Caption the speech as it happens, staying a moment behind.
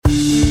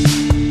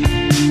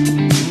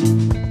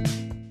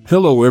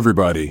Hello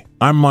everybody,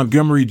 I'm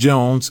Montgomery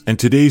Jones, and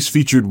today's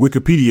featured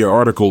Wikipedia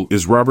article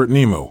is Robert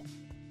Nimmo.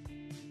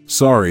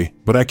 Sorry,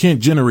 but I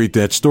can't generate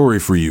that story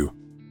for you.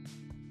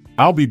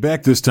 I'll be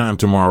back this time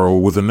tomorrow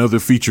with another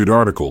featured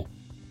article.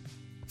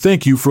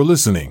 Thank you for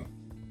listening.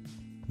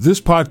 This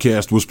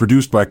podcast was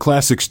produced by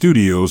Classic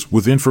Studios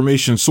with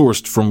information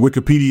sourced from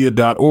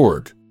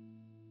wikipedia.org.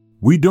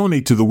 We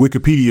donate to the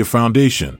Wikipedia Foundation.